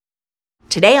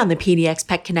Today on the PDX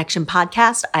Pet Connection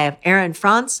podcast, I have Aaron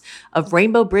Franz of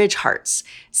Rainbow Bridge Hearts.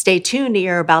 Stay tuned to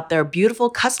hear about their beautiful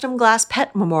custom glass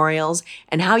pet memorials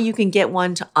and how you can get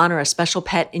one to honor a special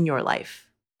pet in your life.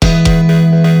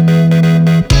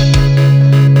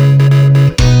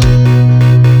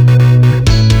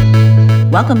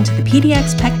 Welcome to the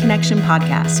PDX Pet Connection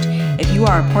podcast. If you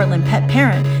are a Portland pet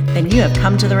parent, then you have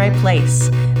come to the right place.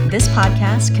 This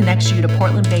podcast connects you to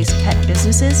Portland-based pet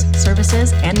businesses,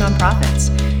 services, and nonprofits.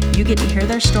 You get to hear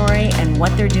their story and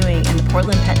what they're doing in the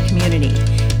Portland pet community.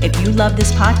 If you love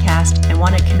this podcast and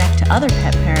want to connect to other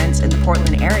pet parents in the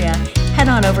Portland area, head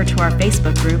on over to our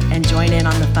Facebook group and join in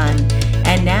on the fun.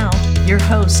 And now, your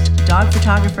host, dog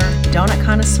photographer, donut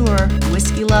connoisseur,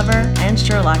 whiskey lover, and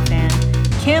Sherlock fan,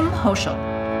 Kim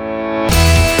Hoschel.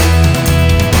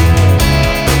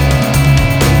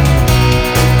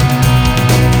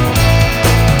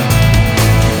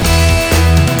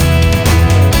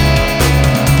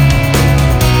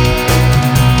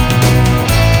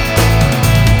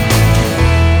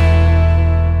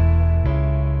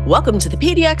 Welcome to the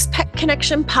PDX Pet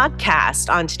Connection podcast.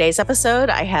 On today's episode,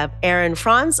 I have Aaron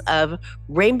Franz of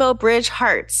Rainbow Bridge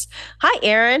Hearts. Hi,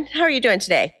 Aaron. How are you doing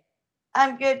today?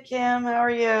 I'm good, Kim. How are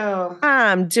you?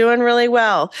 I'm doing really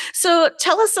well. So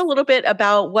tell us a little bit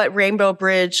about what Rainbow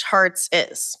Bridge Hearts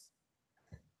is.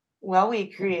 Well, we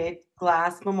create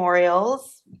glass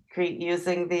memorials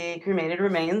using the cremated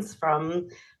remains from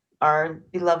our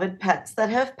beloved pets that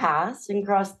have passed and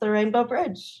crossed the Rainbow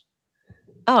Bridge.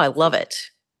 Oh, I love it.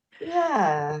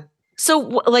 Yeah. So,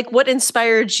 what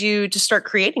inspired you to start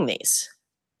creating these?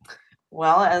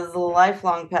 Well, as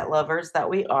lifelong pet lovers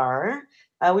that we are,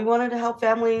 we wanted to help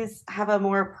families have a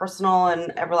more personal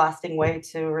and everlasting way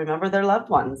to remember their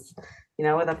loved ones,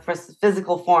 with a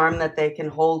physical form that they can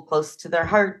hold close to their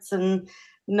hearts and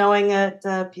knowing that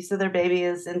a piece of their baby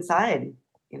is inside.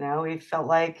 We felt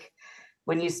like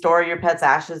when you store your pet's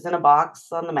ashes in a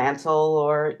box on the mantle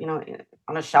or,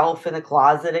 on a shelf in the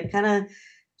closet, it kind of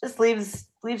just leaves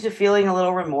you feeling a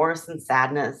little remorse and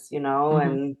sadness,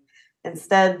 and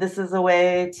instead this is a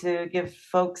way to give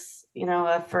folks,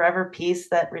 a forever piece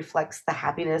that reflects the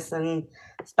happiness and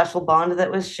special bond that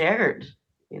was shared,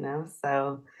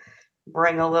 so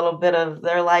bring a little bit of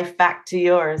their life back to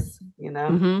yours,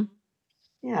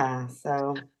 Yeah.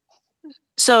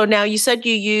 So now you said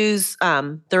you use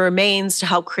the remains to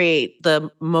help create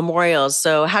the memorials.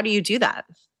 So how do you do that?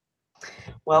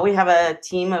 Well, we have a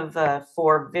team of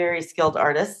 4 very skilled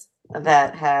artists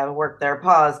that have worked their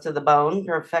paws to the bone,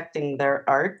 perfecting their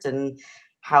art and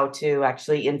how to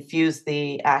actually infuse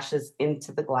the ashes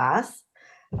into the glass.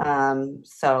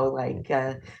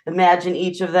 Imagine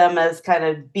each of them as kind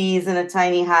of bees in a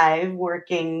tiny hive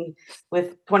working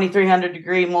with 2300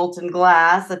 degree molten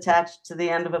glass attached to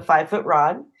the end of a 5-foot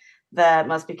rod that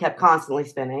must be kept constantly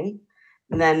spinning.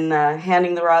 And then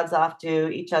handing the rods off to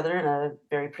each other in a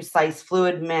very precise,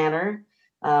 fluid manner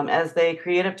as they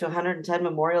create up to 110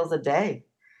 memorials a day.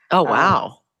 Oh,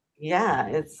 wow. Yeah,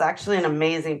 it's actually an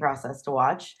amazing process to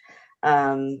watch.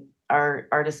 Our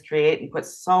artists create and put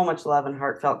so much love and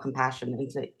heartfelt compassion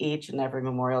into each and every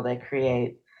memorial they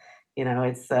create.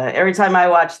 It's every time I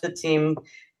watch the team,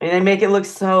 they make it look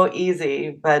so easy,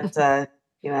 but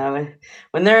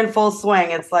when they're in full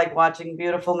swing, it's like watching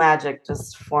beautiful magic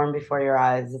just form before your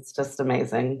eyes. It's just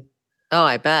amazing. Oh,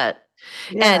 I bet.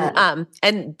 Yeah.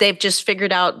 And they've just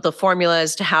figured out the formula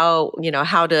as to how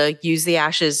to use the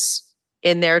ashes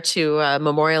in there to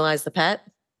memorialize the pet.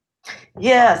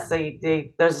 Yeah, so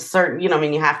there's a certain,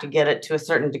 you have to get it to a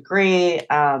certain degree.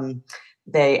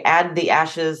 They add the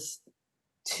ashes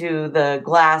to the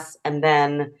glass and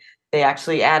then they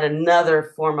actually add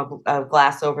another form of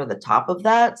glass over the top of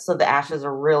that. So the ashes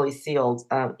are really sealed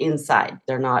inside.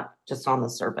 They're not just on the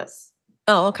surface.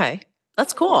 Oh, okay.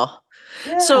 That's cool.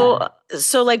 Yeah.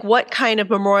 So like what kind of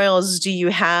memorials do you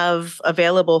have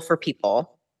available for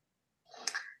people?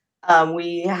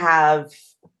 We have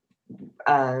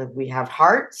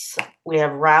hearts, we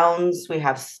have rounds, we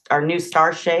have our new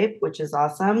star shape, which is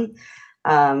awesome.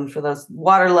 For those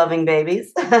water-loving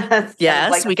babies.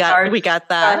 Yes, like we got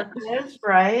that. Starfish,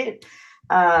 right?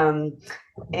 And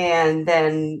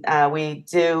then we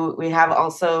have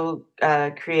also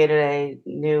created a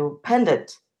new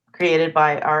pendant created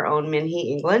by our own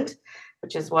Minhee England,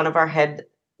 which is one of our head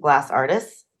glass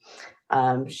artists.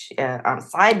 On a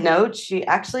side note, she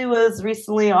actually was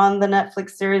recently on the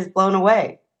Netflix series Blown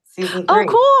Away, season 3. Oh,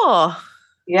 cool.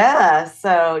 Yeah,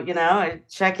 so,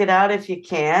 check it out if you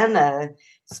can,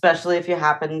 especially if you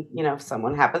if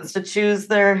someone happens to choose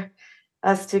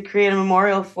us to create a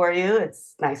memorial for you.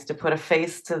 It's nice to put a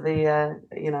face to the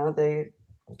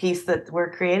piece that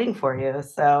we're creating for you.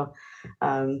 So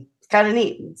it's kind of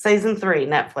neat. Season 3,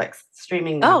 Netflix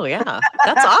streaming now. Oh yeah,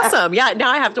 that's awesome. Yeah, now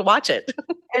I have to watch it.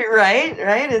 Right.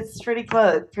 It's pretty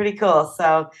close, pretty cool.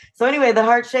 So anyway, the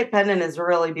heart-shaped pendant is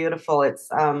really beautiful. It's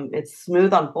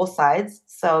smooth on both sides,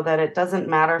 so that it doesn't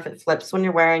matter if it flips when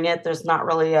you're wearing it. There's not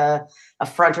really a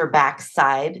front or back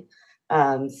side.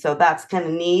 So that's kind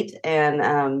of neat,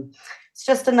 and it's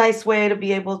just a nice way to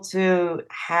be able to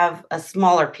have a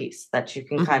smaller piece that you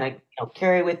can kind of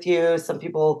carry with you. Some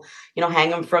people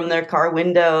hang them from their car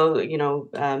window,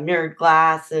 mirrored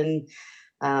glass, and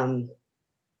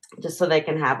just so they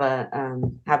can have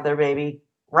their baby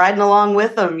riding along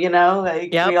with them,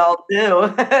 like we all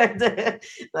do.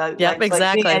 Yep,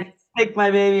 exactly. Like me, I take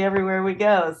my baby everywhere we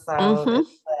go. So,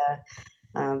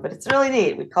 but it's really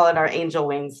neat. We call it our angel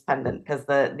wings pendant because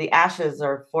the ashes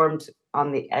are formed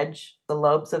on the edge, the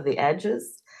lobes of the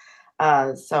edges.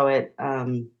 So it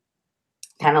kind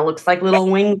of looks like little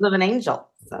wings of an angel.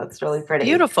 So it's really pretty.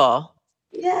 Beautiful.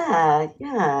 Yeah.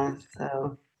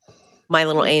 So my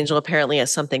little angel apparently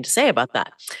has something to say about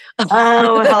that.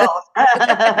 Oh,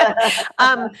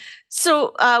 well.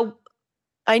 So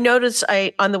I noticed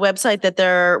on the website that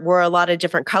there were a lot of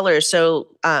different colors. So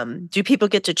do people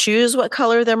get to choose what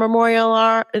color their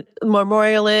memorial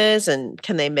is, and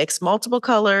can they mix multiple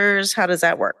colors? How does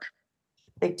that work?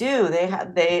 They do.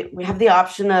 We have the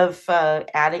option of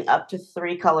adding up to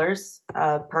 3 colors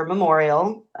per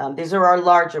memorial. These are our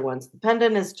larger ones. The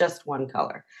pendant is just one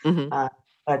color.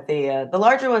 But the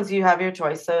larger ones, you have your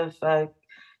choice of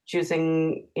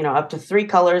choosing, up to 3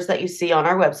 colors that you see on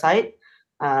our website.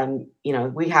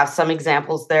 We have some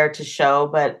examples there to show,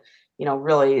 but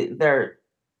really there are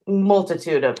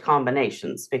multitude of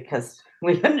combinations because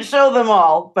we couldn't show them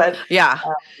all. But yeah,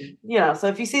 so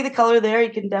if you see the color there, you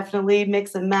can definitely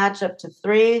mix and match up to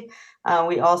 3.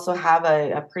 We also have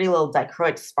a pretty little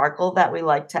dichroic sparkle that we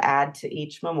like to add to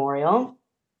each memorial.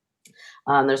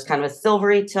 There's kind of a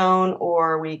silvery tone,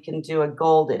 or we can do a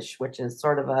goldish, which is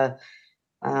sort of a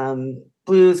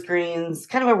blues, greens,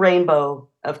 kind of a rainbow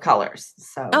of colors.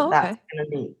 So that's kind of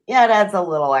neat. Yeah, it adds a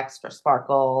little extra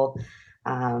sparkle.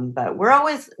 But we're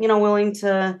always, willing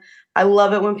to. I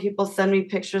love it when people send me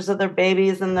pictures of their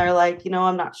babies and they're like,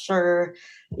 I'm not sure,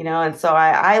 and so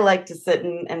I like to sit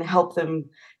and help them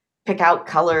pick out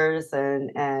colors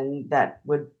and that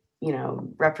would,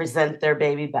 represent their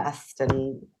baby best.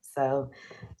 And so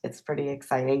it's pretty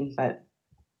exciting. But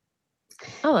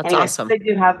that's anyway, awesome. They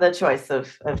do have the choice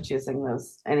of choosing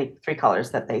any 3 colors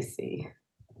that they see.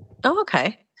 Oh,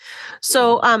 okay.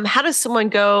 So how does someone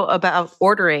go about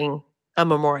ordering a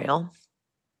memorial?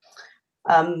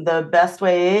 The best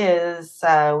way is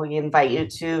we invite you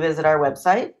to visit our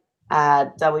website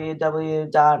at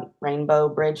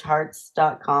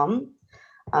www.rainbowbridgehearts.com.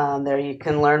 There you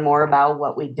can learn more about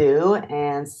what we do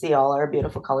and see all our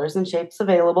beautiful colors and shapes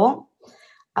available.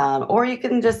 Or you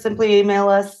can just simply email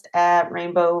us at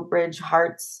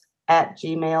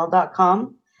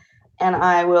rainbowbridgehearts@gmail.com, and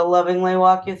I will lovingly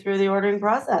walk you through the ordering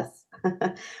process,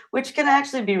 which can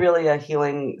actually be really a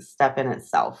healing step in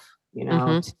itself.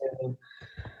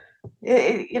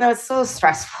 It's so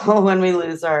stressful when we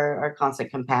lose our constant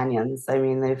companions. I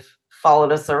mean, they've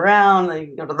followed us around. They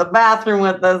go to the bathroom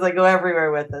with us. They go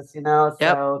everywhere with us, Yep.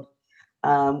 So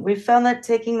we found that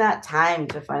taking that time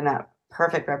to find that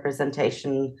perfect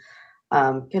representation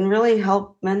can really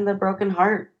help mend the broken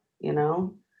heart,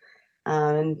 and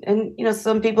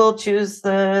some people choose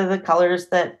the colors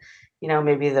that,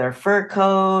 maybe their fur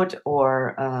coat,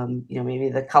 or maybe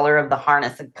the color of the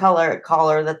harness and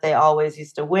collar that they always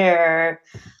used to wear.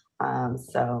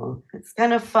 So it's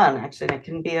kind of fun, actually, and it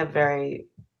can be a very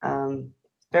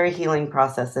very healing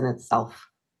process in itself.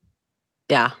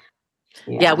 Yeah.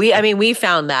 We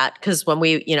found that because when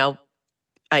we, you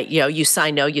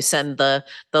send the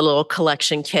little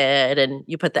collection kit, and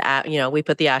you put we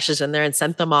put the ashes in there and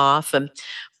sent them off.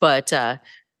 But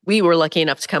we were lucky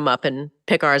enough to come up and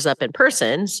pick ours up in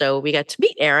person. So we got to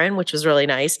meet Aaron, which was really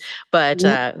nice. But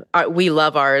we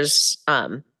love ours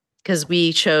because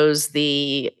we chose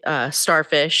the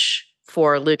starfish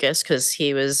for Lucas because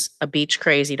he was a beach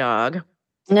crazy dog.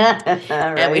 Right.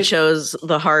 And we chose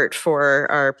the heart for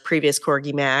our previous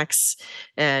Corgi Max,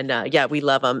 and we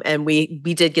love them. And we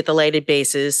did get the lighted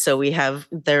bases, so we have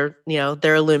they're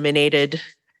illuminated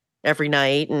every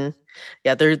night, and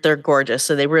they're gorgeous.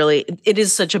 So it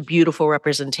is such a beautiful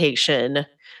representation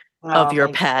of your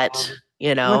pet,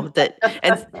 that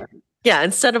and. Yeah,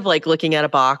 instead of like looking at a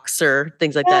box or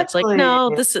things like that, it's like, no,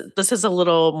 this has a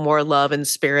little more love and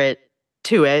spirit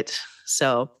to it.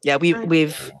 So we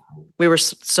were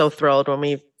so thrilled when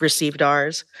we received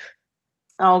ours.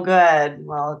 Oh, good.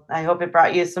 Well, I hope it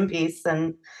brought you some peace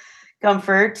and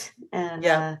comfort. And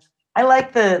Yeah. I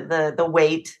like the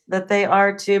weight that they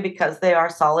are too, because they are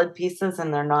solid pieces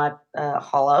and they're not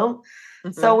hollow.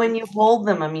 So Mhm. when you hold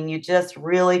them, I mean, you just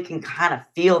really can kind of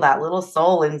feel that little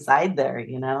soul inside there.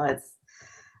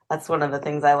 That's one of the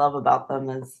things I love about them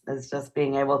is just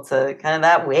being able to kind of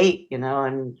that weight,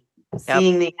 and Yep.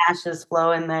 seeing the ashes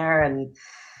flow in there. And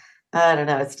I don't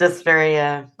know, it's just very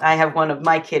I have one of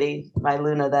my kitty, my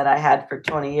Luna, that I had for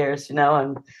 20 years,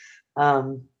 and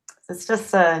um it's just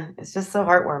so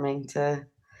heartwarming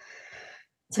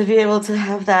to be able to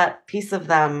have that piece of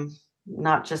them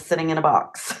not just sitting in a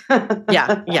box.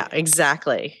 Yeah,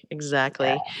 exactly.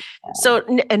 Yeah. So,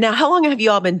 and now how long have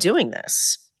you all been doing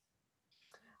this?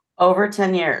 Over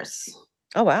 10 years.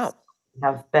 Oh, wow.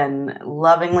 Have been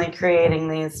lovingly creating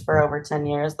these for over 10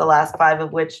 years, the last 5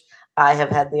 of which I have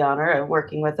had the honor of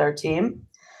working with our team.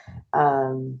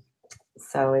 Um,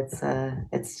 so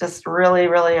it's just really,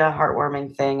 really a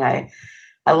heartwarming thing. I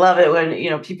love it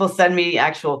when, people send me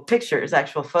actual pictures,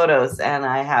 actual photos, and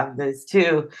I have these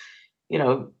 2,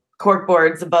 cork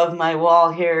boards above my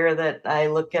wall here that I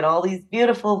look at all these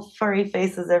beautiful furry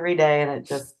faces every day, and it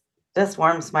just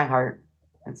warms my heart.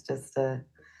 It's just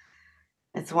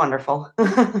it's wonderful.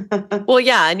 Well,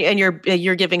 yeah, and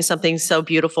you're giving something so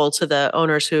beautiful to the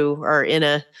owners who are in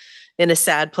a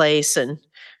sad place and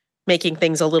making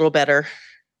things a little better.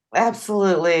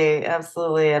 Absolutely,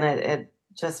 absolutely, and it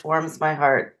just warms my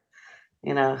heart,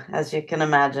 as you can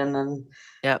imagine. And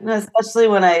Yep. especially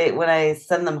when I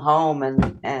send them home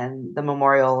and the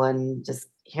memorial, and just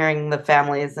hearing the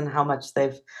families and how much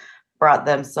they've brought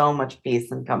them so much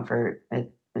peace and comfort.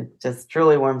 It just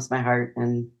truly warms my heart,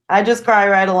 and I just cry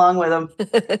right along with them.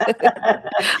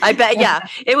 I bet, yeah.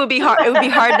 It would be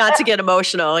hard not to get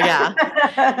emotional. Yeah.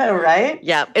 Right?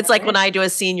 Yeah. It's like when Right. I do a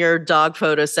senior dog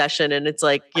photo session and it's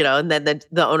like, and then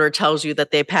the owner tells you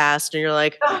that they passed and you're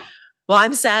like, well,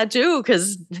 I'm sad too,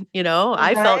 because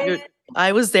I felt Right?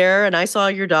 I was there and I saw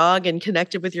your dog and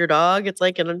connected with your dog. It's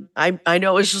like, and I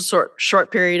know it was just a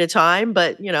short period of time,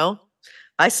 but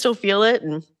I still feel it,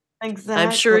 and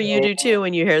I'm sure you Exactly. do too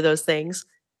when you hear those things.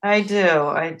 I do,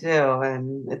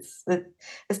 and it's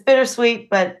bittersweet,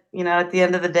 but at the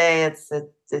end of the day, it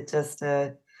just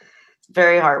it's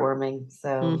very heartwarming.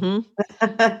 So Hmm.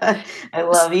 I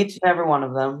love each and every one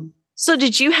of them. So,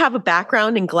 did you have a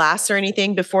background in glass or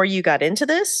anything before you got into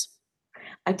this?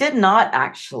 I did not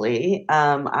actually.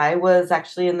 I was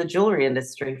actually in the jewelry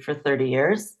industry for 30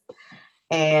 years,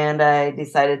 and I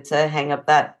decided to hang up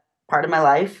that part of my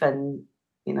life, and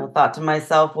thought to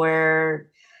myself,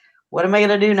 what am I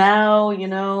going to do now?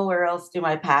 Where else do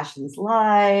my passions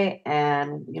lie?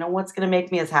 And, what's going to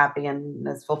make me as happy and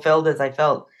as fulfilled as I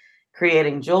felt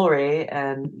creating jewelry,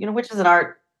 and, which is an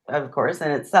art, of course,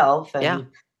 in itself. Yeah.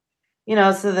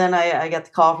 And, so then I got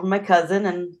the call from my cousin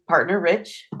and partner,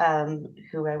 Rich,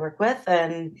 who I work with.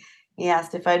 And he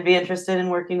asked if I'd be interested in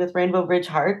working with Rainbow Bridge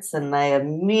Hearts. And I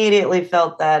immediately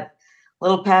felt that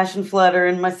little passion flutter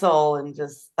in my soul and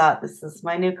just thought, this is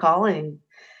my new calling.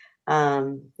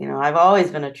 I've always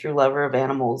been a true lover of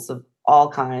animals of all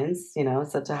kinds,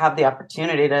 so to have the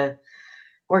opportunity to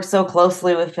work so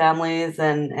closely with families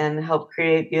and help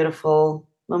create beautiful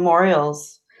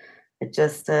memorials, it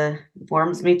just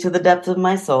warms me to the depth of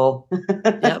my soul.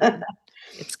 Yep.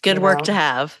 It's good You work know, to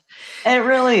have. it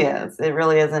really is. It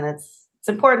really is, and it's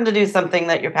important to do something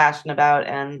that you're passionate about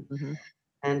and Hmm.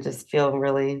 and just feel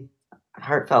really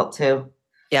heartfelt too.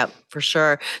 Yep, for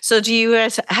sure. So, do you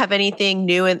guys have anything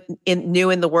new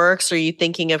in the works? Are you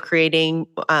thinking of creating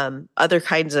other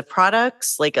kinds of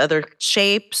products, like other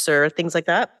shapes or things like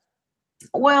that?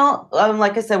 Well,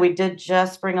 like I said, we did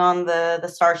just bring on the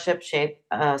starship shape,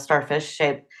 starfish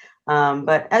shape.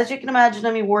 But as you can imagine,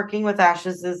 I mean, working with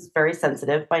ashes is very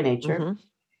sensitive by nature, Hmm.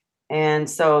 and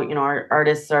so our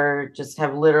artists are just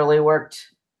have literally worked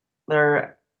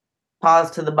their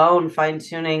paws to the bone, fine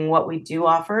tuning what we do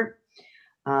offer.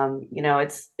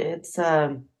 It's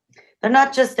they're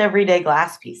not just everyday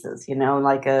glass pieces,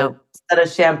 like a Oh, set of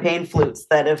champagne flutes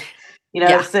that if,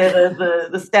 yeah. say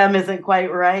the stem isn't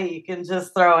quite right, you can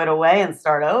just throw it away and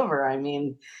start over. I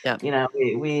mean, Yeah.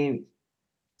 we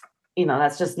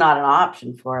that's just not an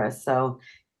option for us. So,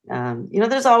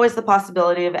 there's always the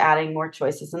possibility of adding more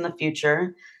choices in the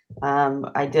future.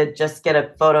 I did just get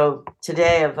a photo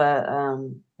today of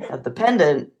the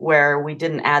pendant where we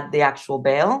didn't add the actual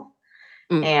bail.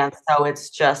 Mm. And so it's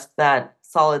just that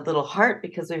solid little heart,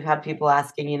 because we've had people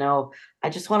asking, I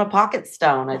just want a pocket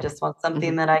stone. I just want Hmm.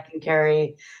 something that I can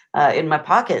carry in my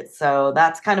pocket. So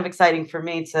that's kind of exciting for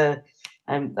me to,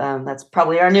 and that's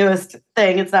probably our newest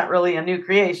thing. It's not really a new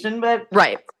creation, but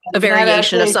Right. a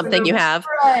variation of adaptation something you have.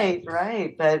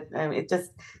 Right. But it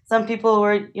just, some people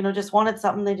were, just wanted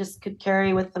something they just could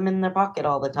carry with them in their pocket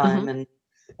all the time. And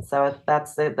so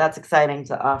that's exciting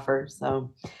to offer.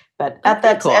 So, but at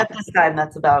Very cool. this time,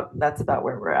 that's about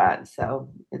where we're at.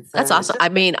 So That's awesome. I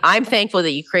mean, I'm thankful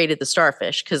that you created the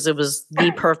starfish because it was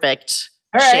the perfect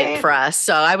shape for us.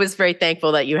 So I was very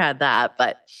thankful that you had that.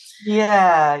 But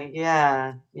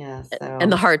yeah. So.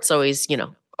 And the heart's always,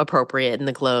 appropriate in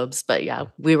the globes. But yeah,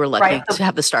 we were lucky to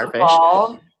have the starfish.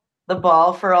 The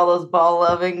ball for all those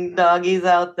ball-loving doggies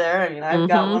out there. I mean, I've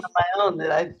got one of my own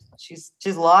that she's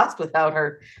lost without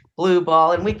her blue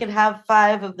ball, and we can have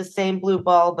 5 of the same blue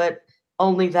ball, but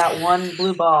only that one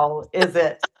blue ball is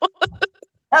it.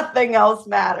 Nothing else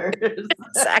matters.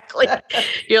 Exactly.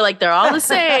 You're like, they're all the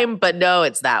same, but no,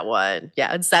 it's that one.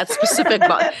 Yeah, it's that specific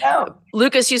ball. No.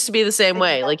 Lucas used to be the same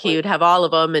way. Like he would have all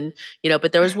of them, and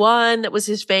but there was one that was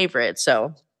his favorite.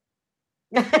 So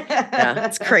yeah,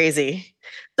 it's crazy.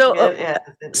 So,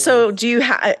 so do you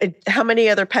how many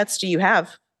other pets do you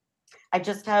have? I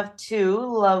just have 2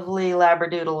 lovely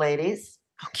Labradoodle ladies.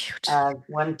 Oh, cute.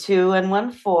 1 2 and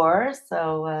 1 4.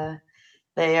 So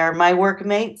they are my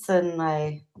workmates and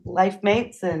my life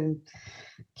mates, and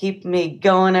keep me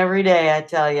going every day, I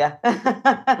tell you.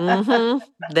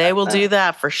 They will do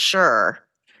that for sure.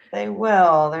 They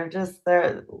will. They're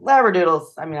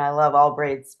Labradoodles. I mean, I love all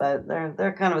breeds, but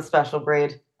they're kind of a special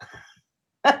breed.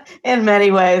 In many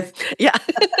ways. Yeah.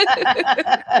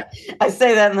 I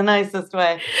say that in the nicest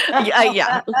way.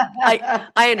 Yeah.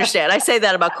 I understand. I say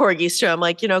that about corgis too. I'm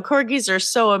like, corgis are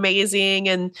so amazing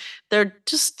and they're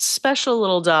just special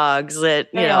little dogs that,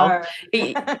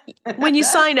 when you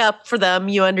sign up for them,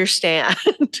 you understand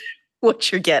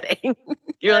what you're getting.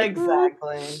 You're like,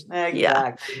 exactly.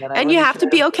 Yeah. And you have to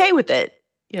be okay with it,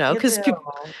 because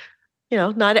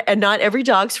not every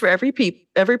dog's for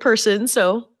every person.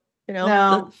 So,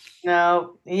 No,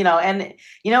 and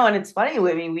it's funny.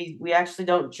 I mean, we actually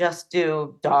don't just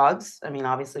do dogs. I mean,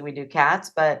 obviously we do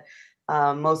cats, but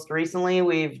most recently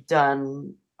we've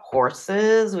done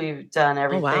horses. We've done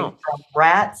everything from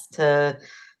rats to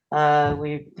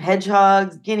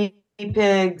hedgehogs, guinea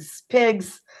pigs,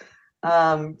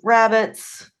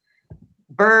 rabbits,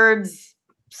 birds,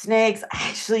 snakes.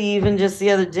 Actually, even just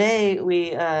the other day,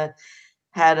 we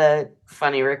had a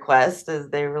funny request as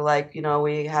they were like,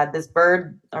 we had this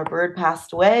bird, our bird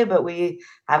passed away, but we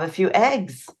have a few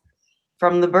eggs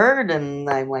from the bird. And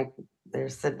I'm like, they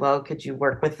said, well, could you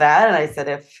work with that? And I said,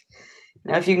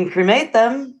 if you can cremate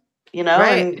them,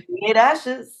 and create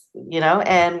ashes,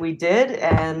 and we did,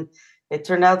 and it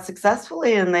turned out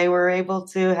successfully, and they were able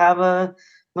to have a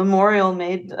memorial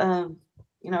made, out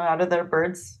of their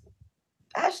birds'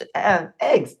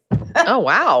 eggs. Oh,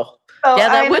 wow. So yeah,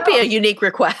 that would be a unique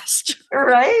request.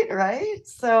 Right.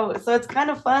 So it's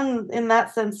kind of fun in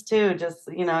that sense too. Just,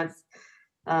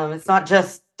 it's not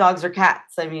just dogs or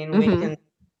cats. I mean,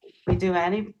 we do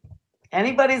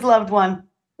anybody's loved one.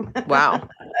 Wow.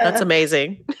 That's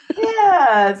amazing.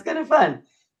 Yeah, it's kind of fun.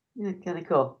 It's kind of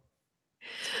cool.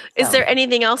 Is there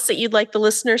anything else that you'd like the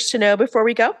listeners to know before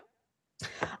we go?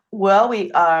 Well,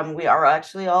 we are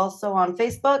actually also on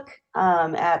Facebook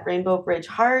at Rainbow Bridge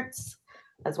Hearts,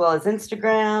 as well as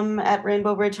Instagram at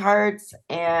Rainbow Bridge Hearts.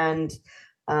 And,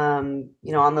 on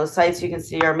those sites, you can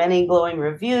see our many glowing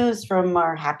reviews from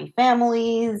our happy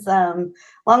families, along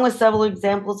with several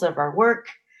examples of our work.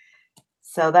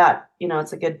 So that,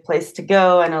 it's a good place to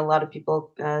go. I know a lot of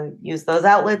people use those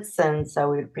outlets, and so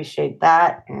we appreciate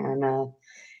that. And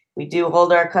we do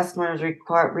hold our customers'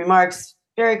 remarks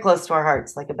very close to our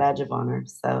hearts, like a badge of honor.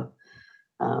 So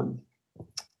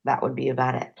that would be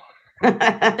about it.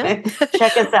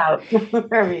 Check us out.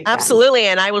 Absolutely.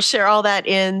 And I will share all that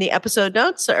in the episode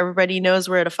notes so everybody knows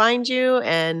where to find you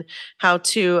and how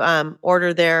to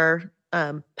order their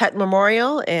pet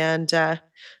memorial. And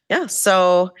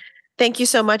so thank you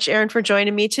so much, Erin, for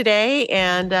joining me today.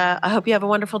 And I hope you have a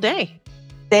wonderful day.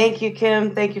 Thank you,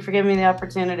 Kim. Thank you for giving me the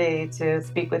opportunity to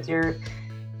speak with your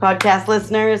podcast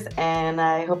listeners. And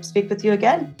I hope to speak with you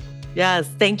again. Yes.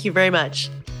 Thank you very much.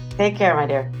 Take care, my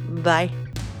dear. Bye.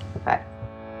 Bye.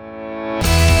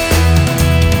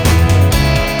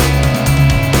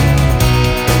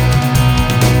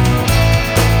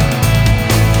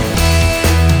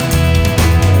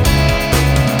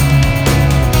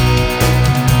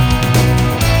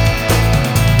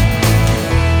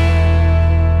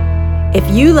 If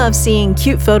you love seeing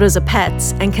cute photos of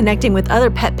pets and connecting with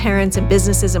other pet parents and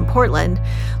businesses in Portland,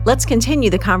 let's continue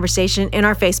the conversation in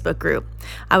our Facebook group.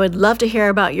 I would love to hear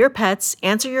about your pets,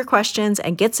 answer your questions,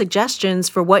 and get suggestions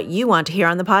for what you want to hear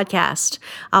on the podcast.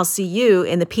 I'll see you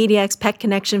in the PDX Pet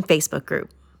Connection Facebook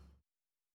group.